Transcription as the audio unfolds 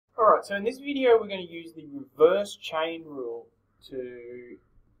Alright, so in this video we're going to use the reverse chain rule to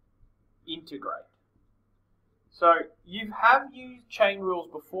integrate. So you have used chain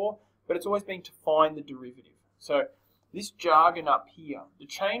rules before, but it's always been to find the derivative. So this jargon up here, the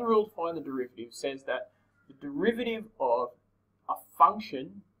chain rule to find the derivative says that the derivative of a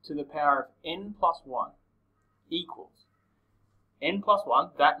function to the power of n plus 1 equals n plus 1,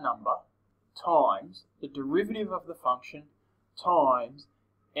 that number, times the derivative of the function times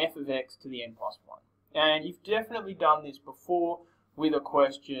f of x to the n plus 1. And you've definitely done this before with a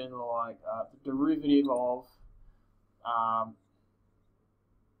question like the derivative of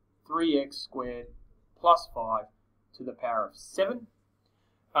 3x squared plus 5 to the power of 7.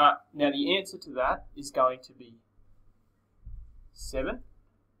 Now the answer to that is going to be 7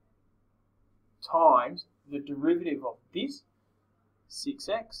 times the derivative of this,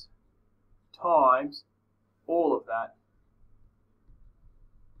 6x, times all of that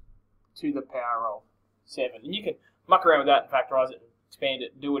to the power of 7. And you can muck around with that and factorize it and expand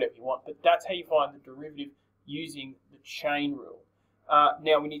it and do whatever you want, but that's how you find the derivative using the chain rule.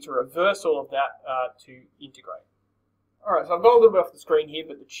 Now we need to reverse all of that to integrate. Alright, so I've got a little bit off the screen here,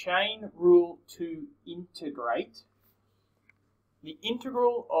 but the chain rule to integrate, the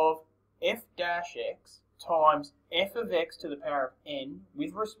integral of f dash x times f of x to the power of n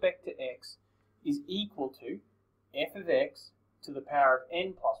with respect to x is equal to f of x to the power of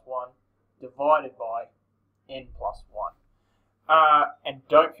n plus 1 divided by n plus 1. And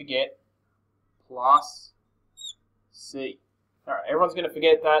don't forget plus c. Alright, everyone's going to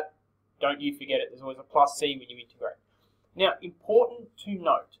forget that. Don't you forget it. There's always a plus c when you integrate. Now, important to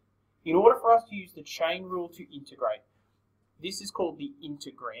note, in order for us to use the chain rule to integrate, this is called the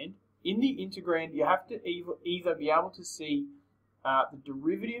integrand. In the integrand, you have to either be able to see the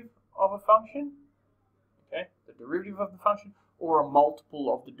derivative of a function, okay, the derivative of the function, or a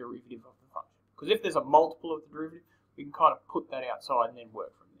multiple of the derivative of the function. Because if there's a multiple of the derivative, we can kind of put that outside and then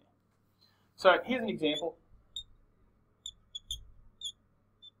work from there. So here's an example.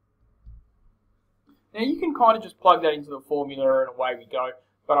 Now you can kind of just plug that into the formula and away we go,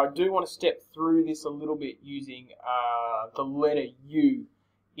 but I do want to step through this a little bit using the letter U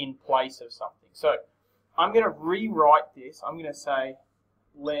in place of something. So I'm going to rewrite this. I'm going to say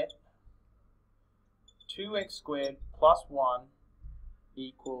let 2x squared plus 1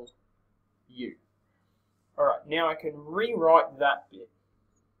 equal U. Alright, now I can rewrite that bit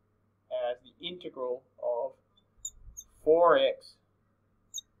as the integral of 4x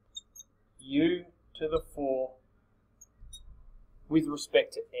u to the 4 with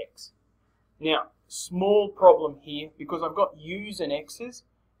respect to x. Now, small problem here because I've got u's and x's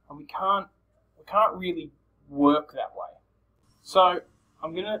and we can't really work that way. So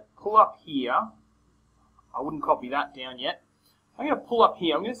I'm going to pull up here. I wouldn't copy that down yet. I'm going to pull up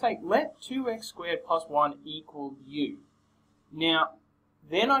here. I'm going to say let 2x squared plus 1 equal u. Now,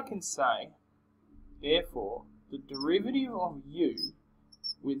 then I can say, therefore, the derivative of u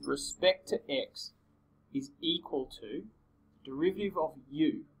with respect to x is equal to the derivative of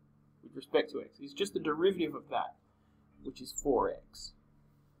u with respect to x. It's just the derivative of that, which is 4x.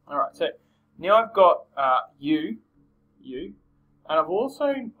 Alright, so now I've got u, and I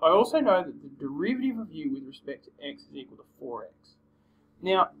also know that the derivative of u with respect to x is equal to 4x.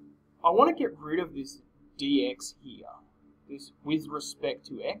 Now, I want to get rid of this dx here, this with respect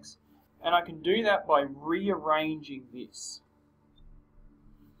to x, and I can do that by rearranging this.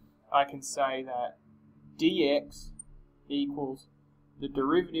 I can say that dx equals the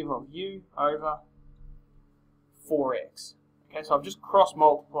derivative of u over 4x. Okay, so I've just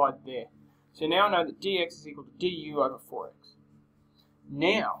cross-multiplied there. So now I know that dx is equal to du over 4x.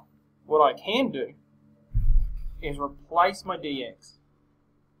 Now, what I can do is replace my dx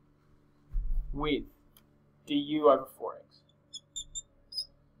with du over 4x.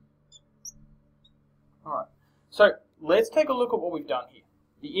 Alright, so let's take a look at what we've done here.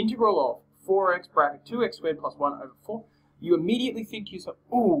 The integral of 4x bracket 2x squared plus 1 over 4, you immediately think to yourself,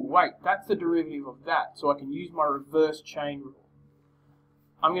 oh, wait, that's the derivative of that, so I can use my reverse chain rule.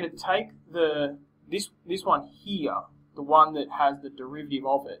 I'm going to take this one here, the one that has the derivative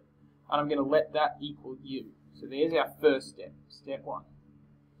of it, and I'm going to let that equal u. So there's our first step, step 1.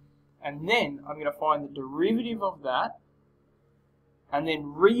 And then I'm going to find the derivative of that, and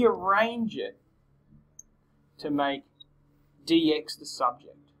then rearrange it to make dx the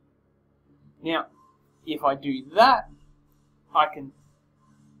subject. Now, if I do that, I can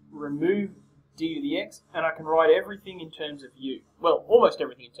remove d to the x, and I can write everything in terms of u. Well, almost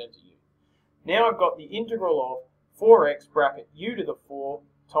everything in terms of u. Now I've got the integral of 4x bracket u to the 4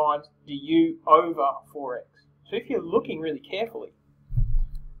 times du over 4x. So if you're looking really carefully,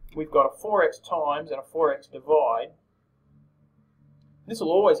 we've got a 4x times and a 4x divide. This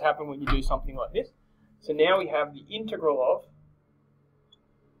will always happen when you do something like this. So now we have the integral of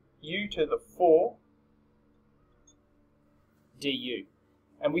u to the 4 du.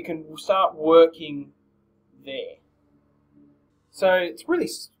 And we can start working there. So it's really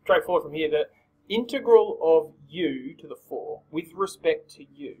straightforward from here. The integral of u to the 4 with respect to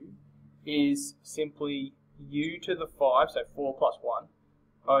u is simply u to the 5, so 4 plus 1,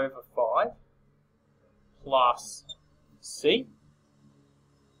 over 5 plus c.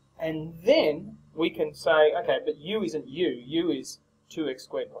 And then we can say, okay, but u isn't u is 2x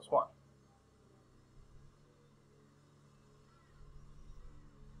squared plus 1.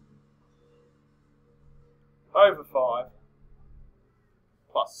 Over 5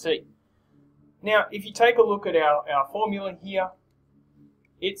 plus c. Now, if you take a look at our formula here,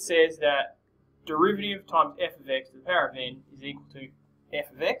 it says that derivative times f of x to the power of n is equal to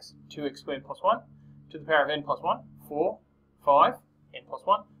f of x, 2x squared plus 1, to the power of n plus 1, 4, 5, n plus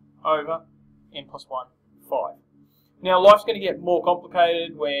 1, over n plus 1, 5. Now, life's going to get more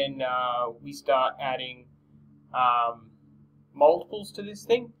complicated when we start adding multiples to this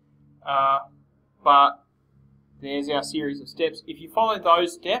thing, but there's our series of steps. If you follow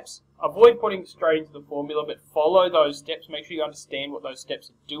those steps, avoid putting it straight into the formula, but follow those steps. Make sure you understand what those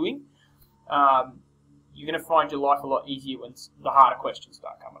steps are doing. You're going to find your life a lot easier when the harder questions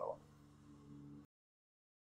start coming along.